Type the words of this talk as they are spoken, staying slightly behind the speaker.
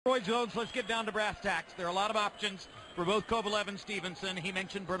Roy Jones, let's get down to brass tacks. There are a lot of options for both Kovalev and Stevenson. He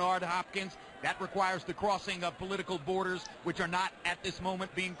mentioned Bernard Hopkins. That requires the crossing of political borders, which are not at this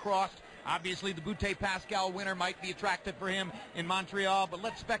moment being crossed. Obviously, the Butte Pascal winner might be attractive for him in Montreal, but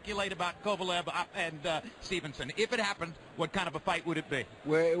let's speculate about Kovalev and Stevenson. If it happened, what kind of a fight would it be?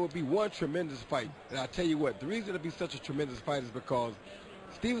 Well, it would be one tremendous fight. And I'll tell you what, the reason it'd be such a tremendous fight is because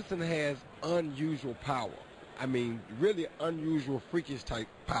Stevenson has unusual power. I mean, really unusual, freakish type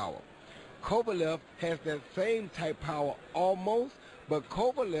power. Kovalev has that same type power almost, but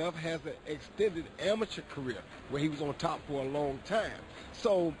Kovalev has an extended amateur career where he was on top for a long time.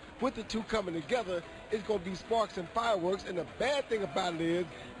 So with the two coming together, it's going to be sparks and fireworks. And the bad thing about it is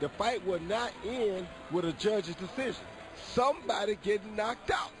the fight will not end with a judge's decision. Somebody getting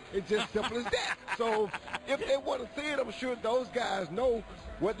knocked out. It's just simple as that. So if they want to see it, I'm sure those guys know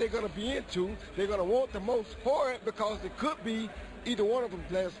what they're going to be into. They're going to want the most for it because it could be either one of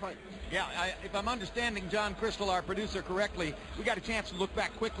them's last fight. Yeah, if I'm understanding John Crystal, our producer, correctly, we got a chance to look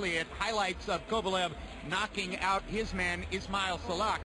back quickly at highlights of Kovalev knocking out his man, Ismail Salak.